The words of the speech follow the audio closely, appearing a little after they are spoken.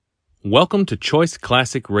Welcome to Choice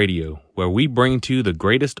Classic Radio, where we bring to you the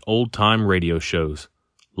greatest old-time radio shows.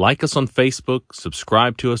 Like us on Facebook,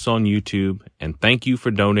 subscribe to us on YouTube, and thank you for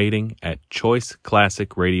donating at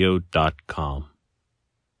choiceclassicradio.com.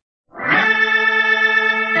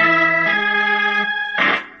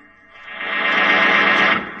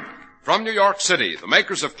 From New York City, the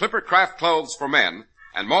makers of Clipper Craft clothes for men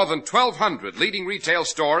and more than 1,200 leading retail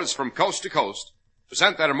stores from coast to coast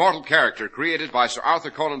present that immortal character created by Sir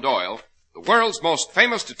Arthur Conan Doyle, the world's most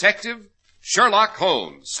famous detective, Sherlock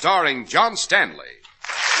Holmes, starring John Stanley.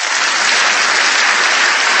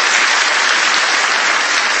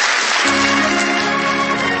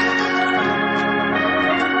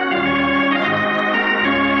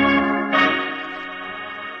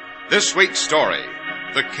 This week's story,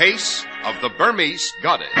 The Case of the Burmese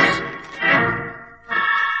Goddess.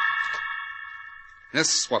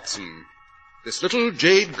 Yes, Watson. This little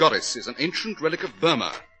jade goddess is an ancient relic of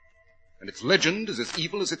Burma, and its legend is as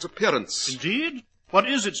evil as its appearance. Indeed? What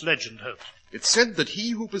is its legend, Holmes? It's said that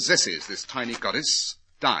he who possesses this tiny goddess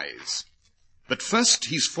dies. But first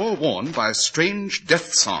he's forewarned by a strange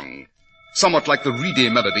death song, somewhat like the reedy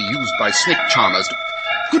melody used by snake charmers to...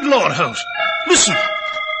 Good Lord, Holmes! Listen!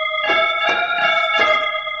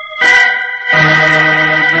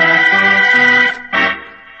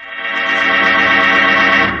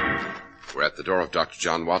 We're at the door of Dr.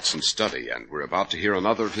 John Watson's study, and we're about to hear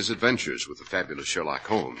another of his adventures with the fabulous Sherlock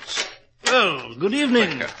Holmes. Well, good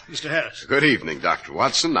evening, Mr. Harris. Good evening, Dr.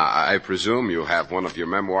 Watson. I presume you have one of your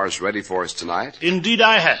memoirs ready for us tonight? Indeed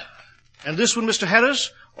I have. And this one, Mr. Harris,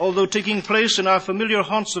 although taking place in our familiar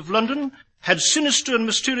haunts of London, had sinister and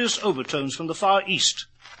mysterious overtones from the Far East,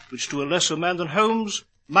 which to a lesser man than Holmes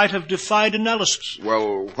might have defied analysis.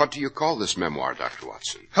 Well, what do you call this memoir, Dr.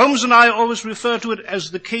 Watson? Holmes and I always refer to it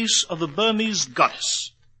as the case of the Burmese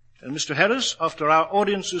goddess. And Mr. Harris, after our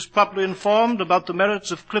audience is properly informed about the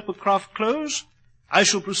merits of Clipper Craft clothes, I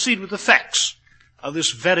shall proceed with the facts of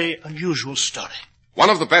this very unusual story. One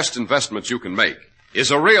of the best investments you can make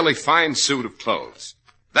is a really fine suit of clothes.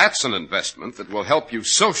 That's an investment that will help you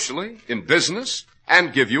socially, in business,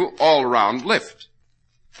 and give you all-around lift.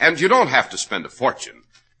 And you don't have to spend a fortune,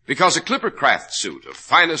 because a Clipper Craft suit of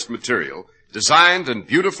finest material, designed and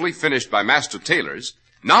beautifully finished by master tailors,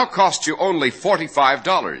 now costs you only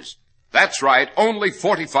 $45. That's right, only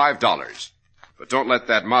 $45. But don't let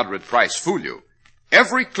that moderate price fool you.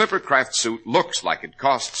 Every Clipper Craft suit looks like it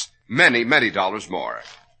costs many, many dollars more.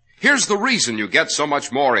 Here's the reason you get so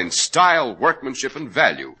much more in style, workmanship, and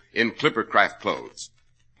value in Clipper Craft clothes.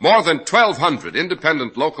 More than 1,200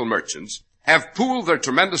 independent local merchants have pooled their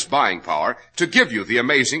tremendous buying power to give you the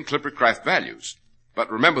amazing Clipper Craft values. But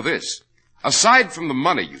remember this, aside from the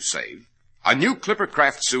money you save, a new Clipper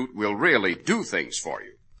Craft suit will really do things for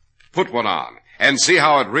you. Put one on and see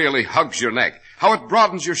how it really hugs your neck, how it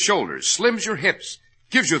broadens your shoulders, slims your hips,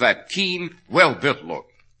 gives you that keen, well-built look.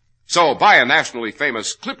 So buy a nationally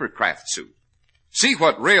famous Clipper Craft suit. See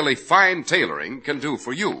what really fine tailoring can do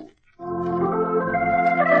for you.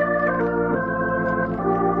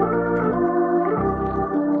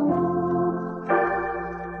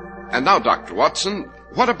 And now, Dr. Watson,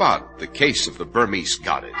 what about the case of the Burmese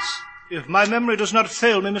goddess? If my memory does not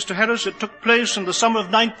fail me, Mr. Harris, it took place in the summer of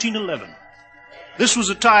 1911. This was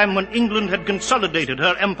a time when England had consolidated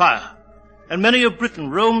her empire, and many of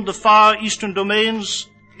Britain roamed the far eastern domains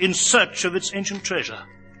in search of its ancient treasure.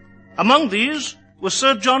 Among these was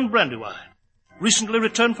Sir John Brandywine, recently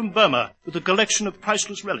returned from Burma with a collection of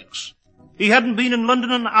priceless relics. He hadn't been in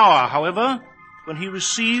London an hour, however, when he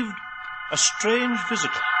received a strange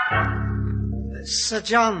visitor. Sir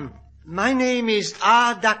John, my name is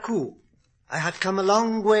Daku. I have come a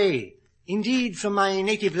long way, indeed from my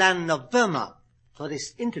native land of Burma, for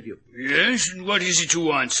this interview. Yes, and what is it you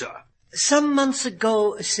want, sir? Some months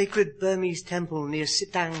ago, a sacred Burmese temple near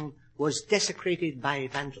Sitang was desecrated by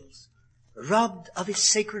vandals, robbed of its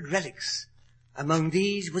sacred relics. Among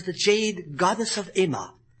these was the jade goddess of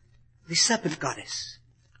Ema, the serpent goddess.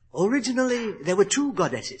 Originally, there were two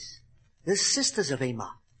goddesses, the sisters of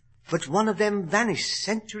Ema, but one of them vanished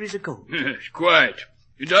centuries ago. Yes, quite.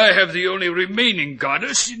 And I have the only remaining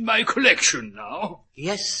goddess in my collection now.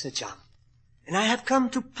 Yes, Sir John. And I have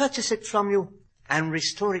come to purchase it from you and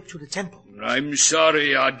restore it to the temple. I'm sorry,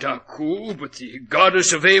 Daku, but the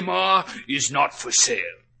goddess of Amar is not for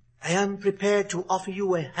sale. I am prepared to offer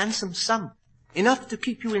you a handsome sum, enough to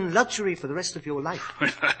keep you in luxury for the rest of your life.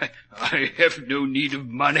 I have no need of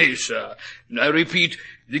money, sir. And I repeat,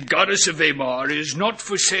 the goddess of Amar is not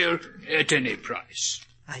for sale at any price.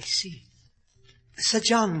 I see. Sir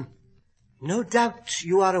John, no doubt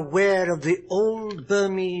you are aware of the old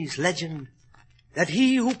Burmese legend that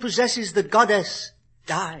he who possesses the goddess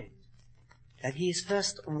dies, that he is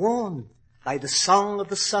first warned by the song of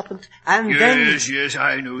the serpent, and then... Yes,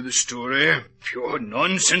 I know the story. Pure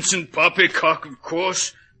nonsense and poppycock, of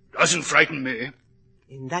course. Doesn't frighten me.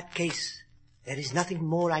 In that case, there is nothing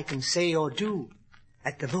more I can say or do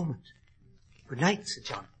at the moment. Good night, Sir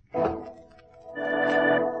John.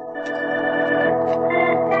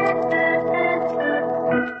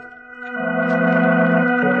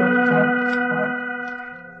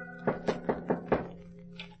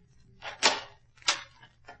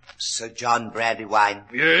 Sir John Brandywine.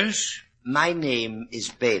 Yes? My name is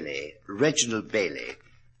Bailey, Reginald Bailey.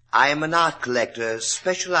 I am an art collector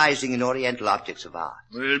specializing in Oriental objects of art.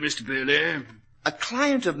 Well, Mr. Bailey? A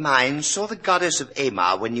client of mine saw the goddess of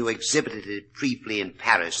Amar when you exhibited it briefly in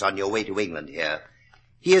Paris on your way to England here.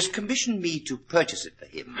 He has commissioned me to purchase it for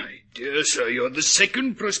him. My dear sir, you're the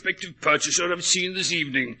second prospective purchaser I've seen this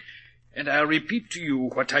evening. And I'll repeat to you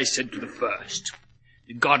what I said to the first.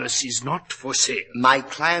 The goddess is not for sale. My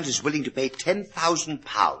client is willing to pay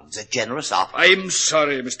 £10,000, a generous offer. I'm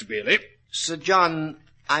sorry, Mr. Bailey. Sir John,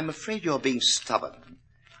 I'm afraid you're being stubborn.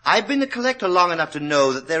 I've been a collector long enough to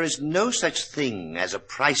know that there is no such thing as a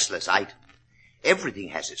priceless item. Everything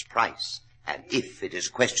has its price, and if it is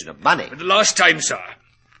a question of money... For the last time, sir,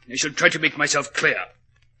 I shall try to make myself clear.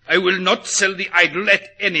 I will not sell the idol at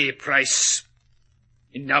any price.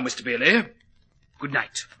 And now, Mr. Bailey, good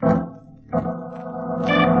night.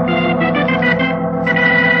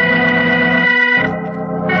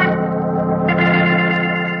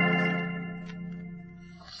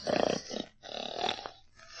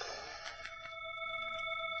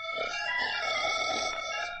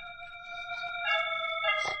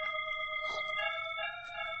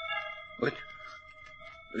 What?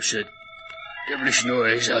 What's that devilish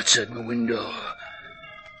noise outside my window?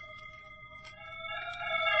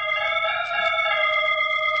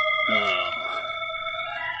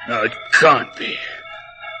 No, it can't be.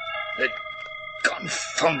 That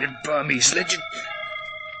confounded Burmese legend.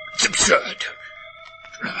 It's absurd.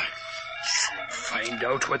 Soon find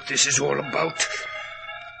out what this is all about.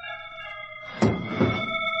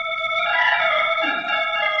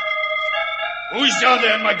 Who's down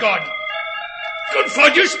there in my garden? Good for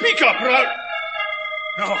you, speak up, right?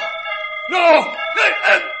 No!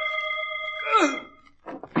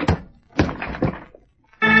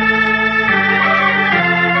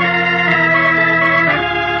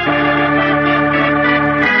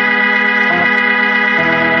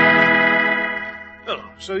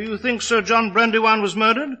 So you think Sir John Brandywine was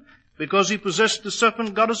murdered because he possessed the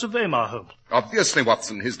serpent goddess of Amar, Holmes? Obviously,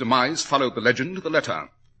 Watson, his demise followed the legend to the letter.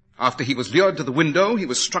 After he was lured to the window, he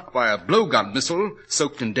was struck by a blowgun missile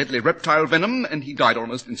soaked in deadly reptile venom, and he died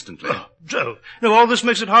almost instantly. Oh, Joe. Now, all this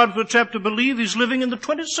makes it hard for a chap to believe he's living in the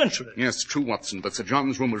 20th century. Yes, true, Watson, but Sir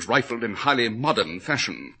John's room was rifled in highly modern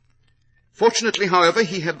fashion. Fortunately, however,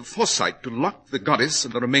 he had the foresight to lock the goddess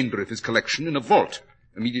and the remainder of his collection in a vault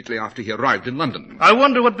immediately after he arrived in London. I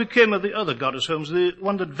wonder what became of the other goddess, Holmes, the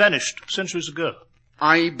one that vanished centuries ago.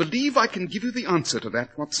 I believe I can give you the answer to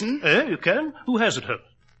that, Watson. You can? Who has it, Holmes?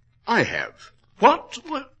 I have. What?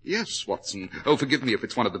 Yes, Watson. Oh, forgive me if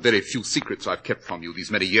it's one of the very few secrets I've kept from you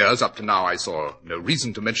these many years. Up to now, I saw no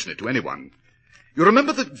reason to mention it to anyone. You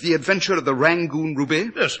remember the adventure of the Rangoon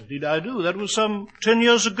Ruby? Yes, indeed I do. That was some 10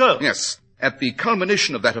 years ago. Yes. At the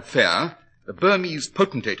culmination of that affair, the Burmese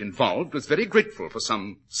potentate involved was very grateful for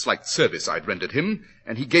some slight service I'd rendered him,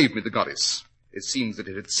 and he gave me the goddess. It seems that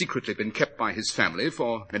it had secretly been kept by his family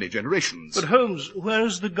for many generations. But, Holmes, where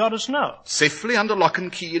is the goddess now? Safely under lock and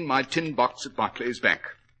key in my tin box at Barclay's Bank.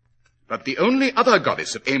 But the only other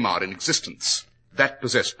goddess of Amar in existence, that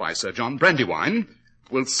possessed by Sir John Brandywine,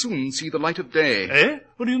 will soon see the light of day. Eh?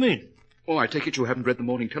 What do you mean? Oh, I take it you haven't read the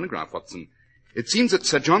Morning Telegraph, Watson. It seems that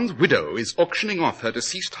Sir John's widow is auctioning off her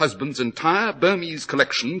deceased husband's entire Burmese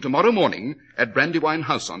collection tomorrow morning at Brandywine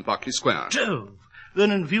House on Berkeley Square. Jove!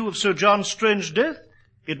 Then in view of Sir John's strange death,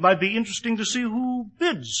 it might be interesting to see who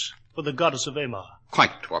bids for the goddess of Amar.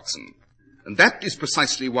 Quite, Watson. And that is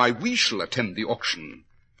precisely why we shall attend the auction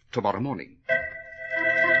tomorrow morning.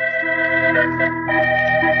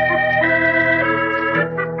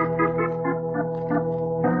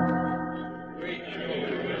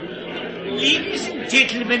 Ladies and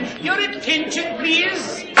gentlemen, your attention,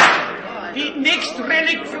 please. The next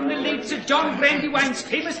relic from the late Sir John Brandywine's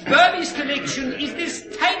famous Burmese collection is this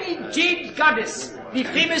tiny jade goddess, the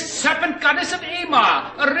famous serpent goddess of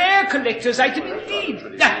Amar, a rare collector's item indeed.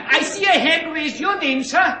 I see a hand raised. Your name,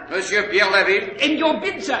 sir? Monsieur Pierre Levy. And your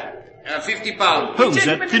bid, sir? £50. Holmes,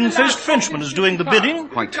 that thin-faced Frenchman is doing the bidding.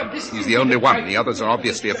 Quite. He's the only one. The others are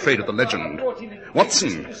obviously afraid of the legend.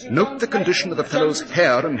 Watson, note the condition of the fellow's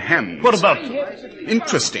hair and hands. What about them?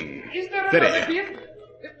 Interesting. Is there a Very. bid?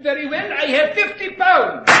 Very well, I have £50.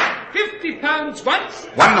 £50 once.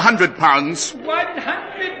 £100.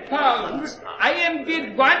 £100. I am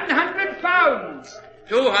bid £100.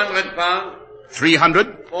 £200.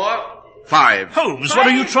 300. 4. 5. Holmes, what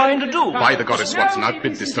are you trying to do? By the goddess, Watson,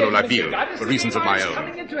 outbid this fellow Laville for reasons of my own.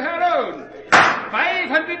 Coming into her own.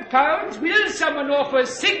 £500. Will someone offer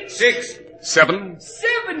 6? 6. 7.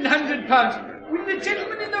 £700. Will the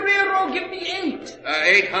gentleman in the rear row give me 8?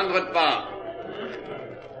 £800.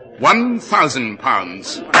 £1,000.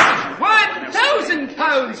 £1,000. 1,000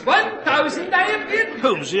 I have bid.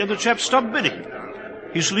 Holmes, the other chap stopped bidding.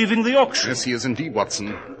 He's leaving the auction. Yes, he is indeed,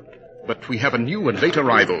 Watson. But we have a new and late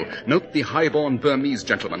arrival. Note the high-born Burmese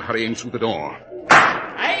gentleman hurrying through the door.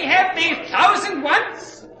 I have the 1,000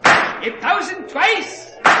 once, 1,000 twice,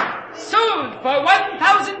 sold for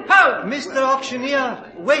 £1,000. Mr.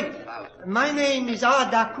 Auctioneer, wait. My name is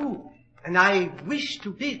Daku, and I wish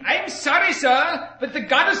to bid. I'm sorry, sir, but the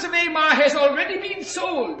goddess of Amar has already been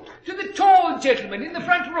sold to the tall gentleman in the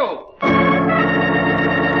front row.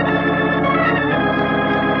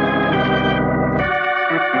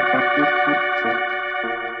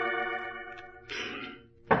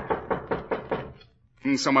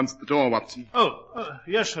 Someone's at the door, Watson.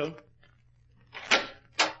 Yes, sir.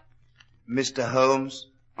 Mr. Holmes?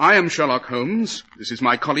 I am Sherlock Holmes. This is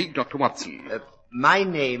my colleague, Dr. Watson. My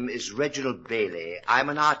name is Reginald Bailey. I'm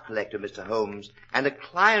an art collector, Mr. Holmes, and a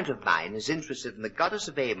client of mine is interested in the goddess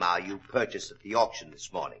of Amar you purchased at the auction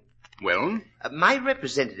this morning. Well? My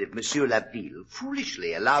representative, Monsieur Laville,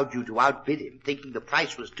 foolishly allowed you to outbid him, thinking the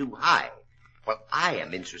price was too high. Well, I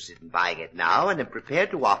am interested in buying it now and am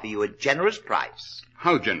prepared to offer you a generous price.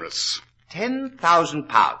 How generous?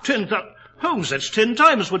 £10,000. 10,000. Holmes, that's 10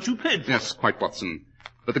 times what you paid for. Yes, quite, Watson.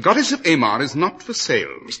 But the goddess of Amar is not for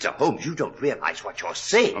sale. Mr. Holmes, you don't realize what you're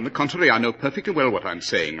saying. On the contrary, I know perfectly well what I'm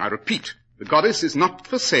saying. I repeat, the goddess is not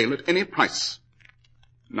for sale at any price.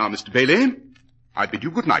 Now, Mr. Bailey, I bid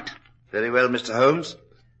you good night. Very well, Mr. Holmes.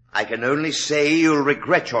 I can only say you'll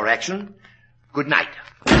regret your action. Good night.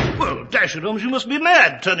 Well, dash it, Holmes, you must be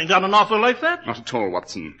mad, turning down an offer like that. Not at all,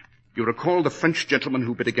 Watson. You recall the French gentleman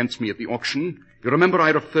who bid against me at the auction? You remember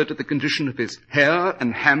I referred to the condition of his hair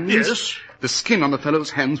and hands? Yes. The skin on the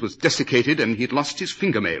fellow's hands was desiccated and he'd lost his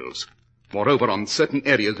fingernails. Moreover, on certain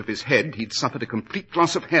areas of his head, he'd suffered a complete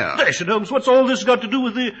loss of hair. Dash it, Holmes, what's all this got to do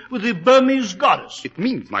with the Burmese goddess? It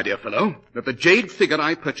means, my dear fellow, that the jade figure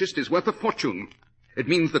I purchased is worth a fortune. It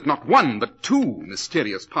means that not one, but two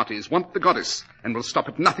mysterious parties want the goddess and will stop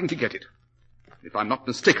at nothing to get it. If I'm not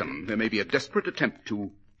mistaken, there may be a desperate attempt to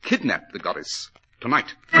kidnap the goddess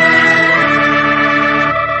tonight.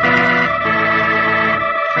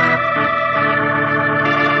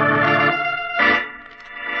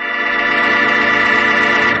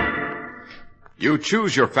 You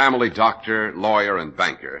choose your family doctor, lawyer, and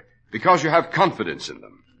banker because you have confidence in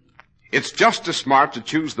them. It's just as smart to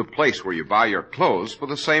choose the place where you buy your clothes for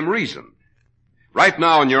the same reason. Right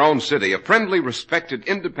now in your own city, a friendly, respected,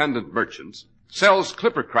 independent merchant sells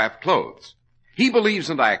Clippercraft clothes. He believes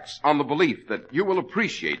and acts on the belief that you will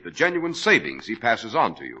appreciate the genuine savings he passes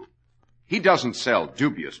on to you. He doesn't sell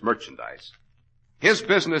dubious merchandise. His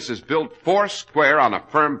business is built four square on a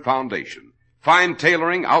firm foundation. Fine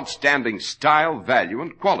tailoring, outstanding style, value,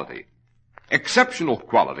 and quality. Exceptional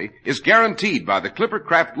quality is guaranteed by the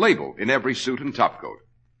Clippercraft label in every suit and topcoat.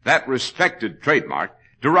 That respected trademark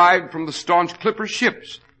derived from the staunch Clipper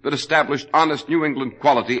ships that established honest New England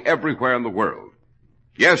quality everywhere in the world.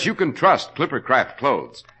 Yes, you can trust Clippercraft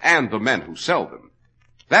clothes and the men who sell them.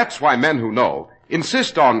 That's why men who know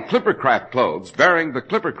insist on Clippercraft clothes bearing the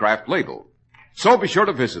Clippercraft label. So be sure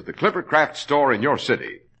to visit the Clippercraft store in your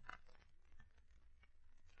city.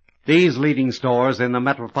 These leading stores in the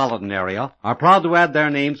metropolitan area are proud to add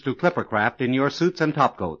their names to Clippercraft in your suits and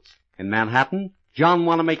topcoats. In Manhattan, John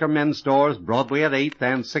Wanamaker Men's Stores, Broadway at 8th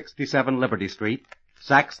and 67 Liberty Street.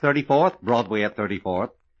 Saks 34th, Broadway at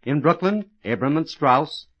 34th. In Brooklyn, Abram and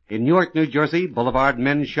Strauss. In Newark, New Jersey, Boulevard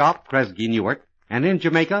Men's Shop, Kresge, Newark. And in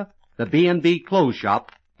Jamaica, the B&B Clothes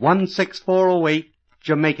Shop, 16408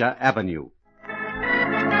 Jamaica Avenue.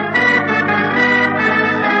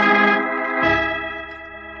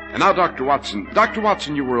 And now, Dr.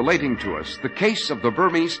 Watson, you were relating to us the case of the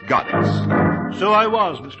Burmese goddess. So I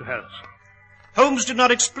was, Mr. Harris. Holmes did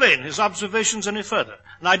not explain his observations any further,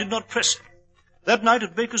 and I did not press him. That night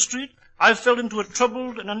at Baker Street, I fell into a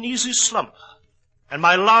troubled and uneasy slumber, and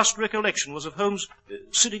my last recollection was of Holmes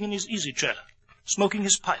sitting in his easy chair, smoking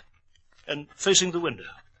his pipe. and facing the window.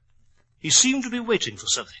 He seemed to be waiting for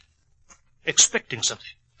something, expecting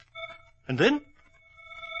something. And then...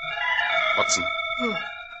 Watson.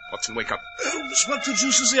 Watson, wake up. Holmes, what the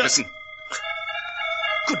deuce is the... Listen.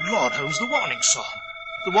 Good Lord, Holmes, the warning song.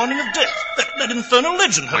 The warning of death. That infernal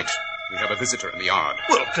legend, Holmes. Right. We have a visitor in the yard.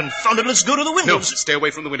 Well, confound it, let's go to the window. No, stay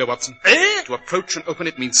away from the window, Watson. Eh? To approach and open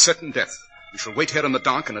it means certain death. We shall wait here in the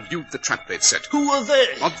dark and elude the trap they've set. Who are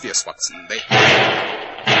they? Obvious, Watson. They...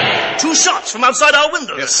 2 shots from outside our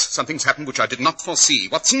window. Yes, something's happened which I did not foresee.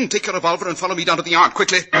 Watson, take your revolver and follow me down to the yard,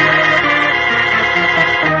 quickly.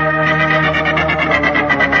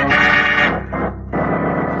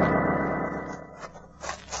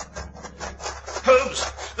 Holmes,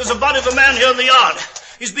 there's a body of a man here in the yard.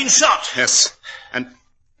 He's been shot. Yes, and...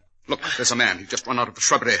 Look, there's a man. He's just run out of the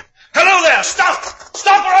shrubbery. Hello there! Stop!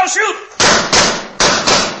 Stop or I'll shoot!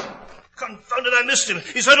 Confound it, I missed him.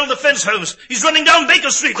 He's right on the fence, Holmes. He's running down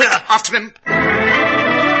Baker Street. Quick, there. after him.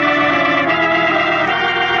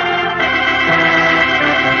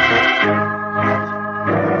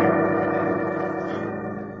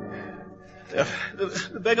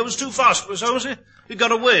 The beggar was too fast for us, Holmes. He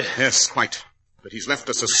got away. Yes, quite. But he's left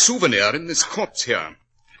us a souvenir in this corpse here.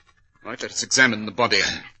 Right, let us examine the body.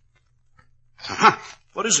 Aha!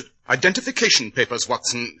 What is it? Identification papers,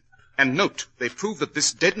 Watson. And note, they prove that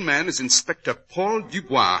this dead man is Inspector Paul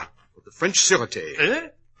Dubois of the French Sûreté. Eh?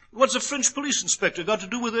 What's a French police inspector got to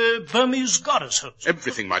do with a Burmese goddess, Holmes?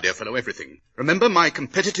 Everything, my dear fellow, everything. Remember, my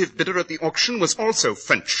competitive bidder at the auction was also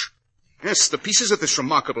French. Yes, the pieces of this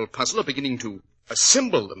remarkable puzzle are beginning to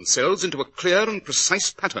assemble themselves into a clear and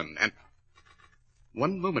precise pattern. And...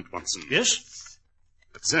 One moment, Watson. Yes?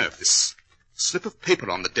 Observe this slip of paper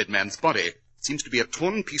on the dead man's body. It seems to be a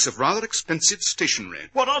torn piece of rather expensive stationery.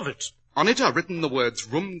 What of it? On it are written the words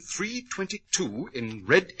Room 322 in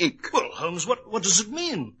red ink. Well, Holmes, what does it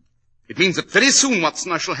mean? It means that very soon,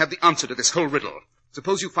 Watson, I shall have the answer to this whole riddle.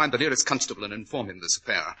 Suppose you find the nearest constable and inform him of this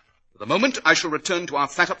affair. For the moment, I shall return to our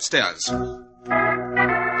flat upstairs.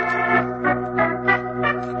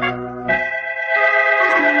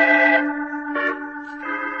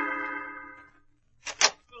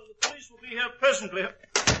 Presently.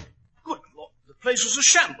 Good Lord, the place is a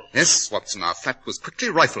shambles. Yes, Watson, our flat was quickly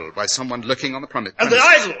rifled by someone lurking on the premises. And the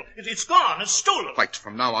idol, it's gone, it's stolen. Quite.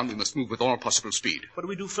 From now on, we must move with all possible speed. What do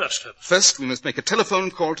we do first, Holmes? First, we must make a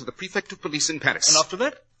telephone call to the prefect of police in Paris. And after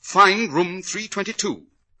that? Find room 322.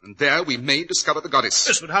 And there we may discover the goddess.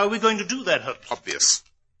 Yes, but how are we going to do that, Holmes? Obvious.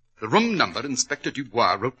 The room number Inspector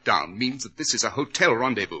Dubois wrote down means that this is a hotel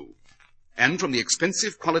rendezvous. And from the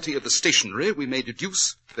expensive quality of the stationery, we may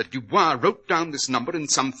deduce that Dubois wrote down this number in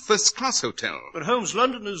some first-class hotel. But, Holmes,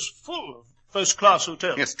 London is full of first-class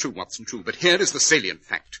hotels. Yes, true, Watson, true. But here is the salient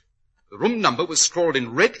fact. The room number was scrawled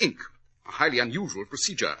in red ink, a highly unusual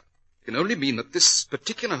procedure. It can only mean that this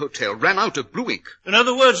particular hotel ran out of blue ink. In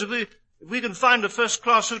other words, if we can find a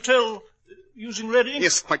first-class hotel using red ink...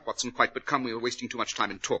 Yes, quite, Watson, quite. But come, we are wasting too much time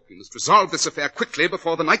in talk. We must resolve this affair quickly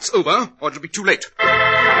before the night's over, or it'll be too late.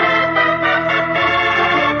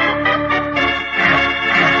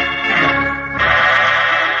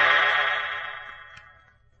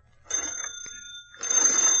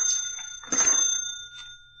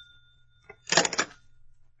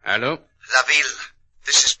 Hello? Laville,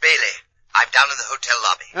 this is Bailey. I'm down in the hotel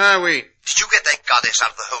lobby. Ah, oui. Did you get that goddess out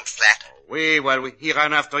of the Holmes flat? Oui, well, he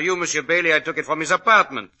ran after you, Monsieur Bailey. I took it from his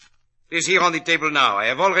apartment. It is here on the table now. I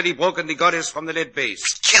have already broken the goddess from the lead base.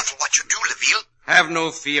 Be careful what you do, Laville. Have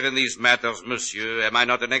no fear in these matters, monsieur. Am I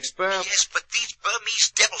not an expert? Yes, but these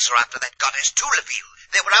Burmese devils are after that goddess too, Laville.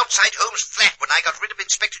 They were outside Holmes' flat when I got rid of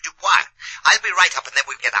Inspector Dubois. I'll be right up and then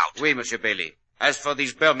we'll get out. Oui, Monsieur Bailey. As for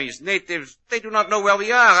these Burmese natives, they do not know where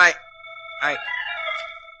we are.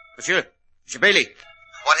 Monsieur Bailey.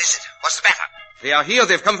 What is it? What's the matter? They are here.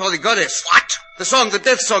 They've come for the goddess. What? The song, the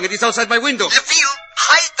death song. It is outside my window. Laville,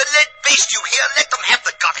 hide the lead base, you hear? Let them have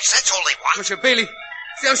the goddess. That's all they want. Monsieur Bailey,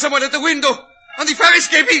 there's someone at the window. On the fire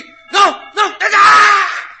escaping. No! Ah!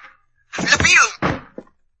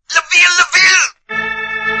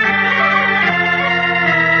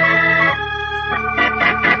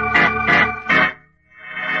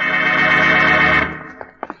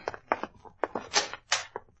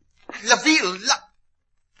 Laville!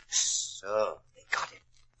 So, they got it.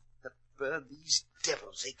 The Burmese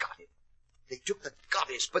devils, they got it. They took the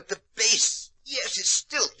goddess, but the base, yes, it's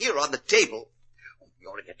still here on the table. The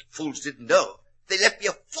Oriental fools didn't know. They left me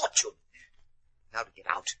a fortune. Now to get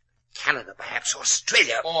out. Canada, perhaps,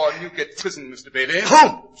 Australia. Or Newgate Prison, Mr. Bailey.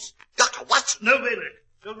 Holmes! Dr. Watson! No, Bailey.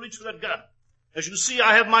 Don't reach for that gun. As you see,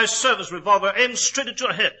 I have my service revolver aimed straight at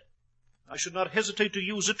your head. I should not hesitate to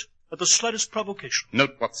use it at the slightest provocation.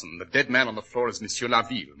 Note, Watson, the dead man on the floor is Monsieur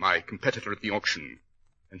Laville, my competitor at the auction.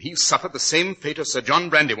 And he suffered the same fate as Sir John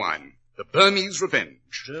Brandywine, the Burmese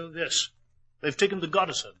revenge. So, yes, they've taken the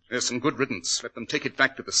goddess home. Yes, and good riddance. Let them take it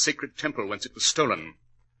back to the sacred temple whence it was stolen.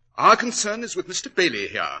 Our concern is with Mr. Bailey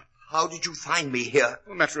here. How did you find me here?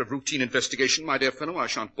 A matter of routine investigation, my dear fellow. I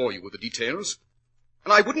shan't bore you with the details.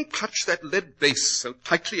 And I wouldn't touch that lead base so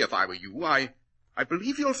tightly if I were you. I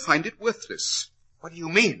believe you'll find it worthless. What do you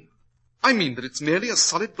mean? I mean that it's merely a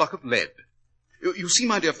solid block of lead. You see,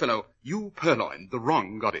 my dear fellow, you purloined the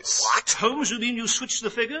wrong goddess. What? Holmes, you mean you switched the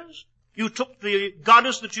figures? You took the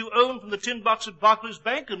goddess that you own from the tin box at Barclays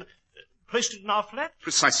Bank and placed it in our flat?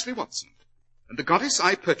 Precisely, Watson. And the goddess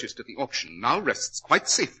I purchased at the auction now rests quite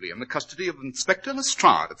safely in the custody of Inspector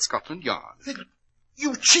Lestrade at Scotland Yard. Then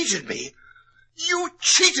you cheated me. You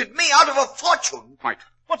cheated me out of a fortune. Quite.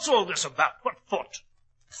 What's all this about? What fort?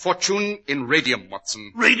 Fortune in radium,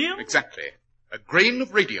 Watson. Radium? Exactly. A grain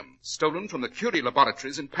of radium stolen from the Curie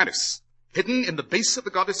laboratories in Paris, hidden in the base of the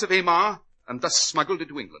goddess of Aymar, and thus smuggled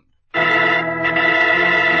into England.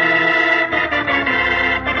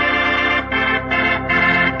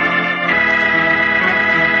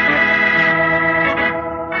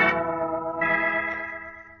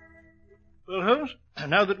 Well, Holmes,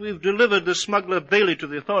 now that we've delivered the smuggler Bailey to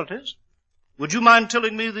the authorities, would you mind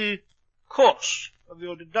telling me the course of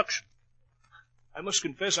your deduction? I must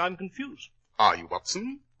confess I'm confused. Are you,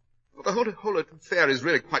 Watson? Well, the whole affair is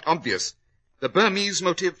really quite obvious. The Burmese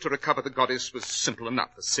motive to recover the goddess was simple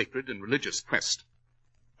enough, a sacred and religious quest.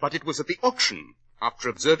 But it was at the auction, after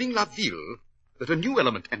observing Laville, that a new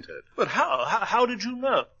element entered. But how? How did you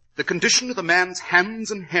know? The condition of the man's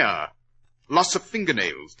hands and hair. Loss of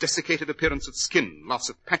fingernails, desiccated appearance of skin, loss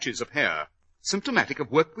of patches of hair, symptomatic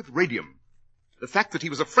of work with radium. The fact that he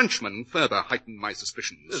was a Frenchman further heightened my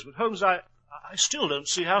suspicions. Yes, but Holmes, I still don't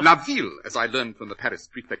see how... Laville, as I learned from the Paris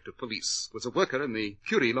prefect of police, was a worker in the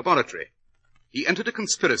Curie laboratory. He entered a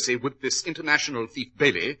conspiracy with this international thief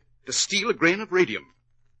Bailey to steal a grain of radium.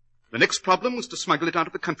 The next problem was to smuggle it out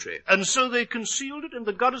of the country. And so they concealed it in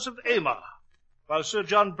the goddess of Aymar, while Sir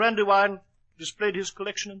John Brandywine displayed his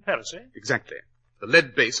collection in Paris, eh? Exactly. The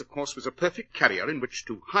lead base, of course, was a perfect carrier in which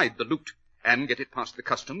to hide the loot and get it past the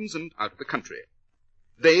customs and out of the country.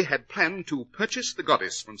 They had planned to purchase the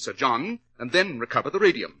goddess from Sir John and then recover the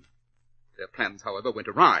radium. Their plans, however, went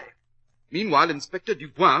awry. Meanwhile, Inspector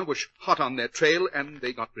Dubois was hot on their trail, and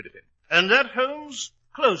they got rid of him. And that, Holmes,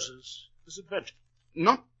 closes this adventure.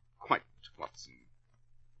 Not quite, Watson.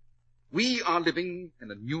 We are living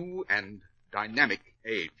in a new and dynamic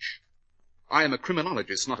age. I am a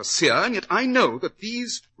criminologist, not a seer, and yet I know that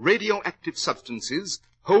these radioactive substances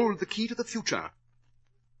hold the key to the future.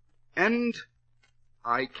 And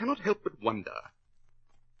I cannot help but wonder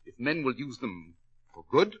if men will use them for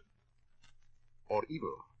good or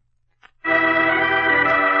evil.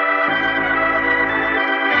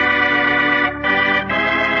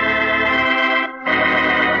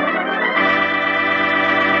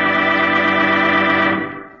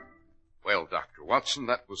 Well, Dr. Watson,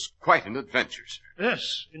 that was quite an adventure, sir.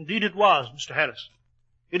 Yes, indeed it was, Mr. Harris.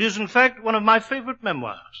 It is, in fact, one of my favorite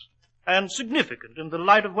memoirs, and significant in the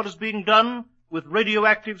light of what is being done with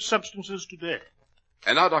radioactive substances today.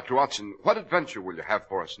 And now, Dr. Watson, what adventure will you have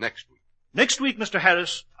for us next week? Next week, Mr.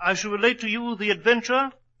 Harris, I shall relate to you the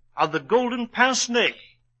adventure of the golden pince-nez.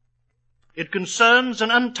 It concerns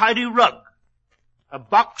an untidy rug, a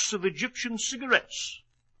box of Egyptian cigarettes,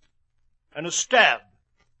 and a stab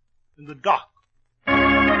in the dark.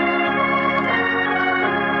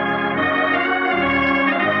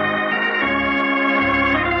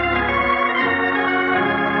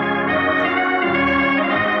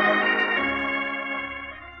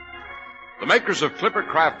 The makers of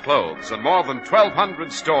Clippercraft clothes and more than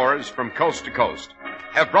 1,200 stores from coast to coast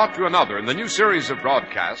have brought you another in the new series of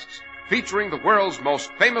broadcasts featuring the world's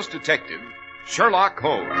most famous detective, Sherlock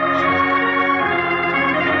Holmes.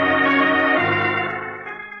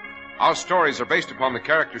 Our stories are based upon the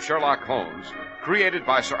character Sherlock Holmes, created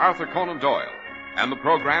by Sir Arthur Conan Doyle, and the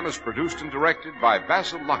program is produced and directed by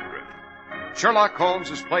Basil Lockridge. Sherlock Holmes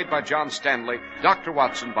is played by John Stanley, Dr.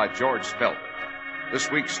 Watson by George Spelman. This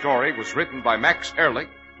week's story was written by Max Ehrlich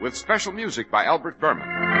with special music by Albert Berman.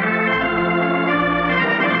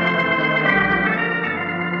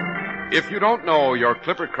 If you don't know your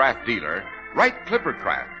Clippercraft dealer, write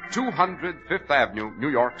Clippercraft, 200 Fifth Avenue, New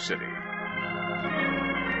York City.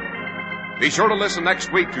 Be sure to listen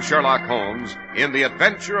next week to Sherlock Holmes in The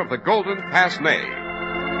Adventure of the Golden Pince-Nez.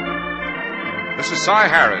 This is Cy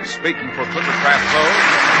Harris speaking for Clippercraft Clothes,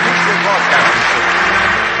 Mutual Broadcasting System.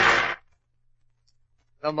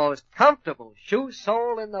 The most comfortable shoe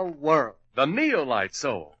sole in the world. The Neolite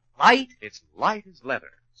sole. Light. It's light as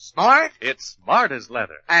leather. Smart. It's smart as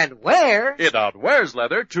leather. And wear. It outwears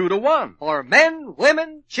leather 2 to 1. For men,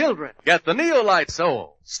 women, children. Get the Neolite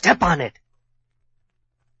sole. Step on it.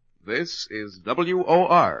 This is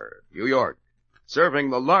WOR, New York,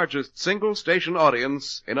 serving the largest single-station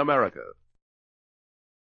audience in America.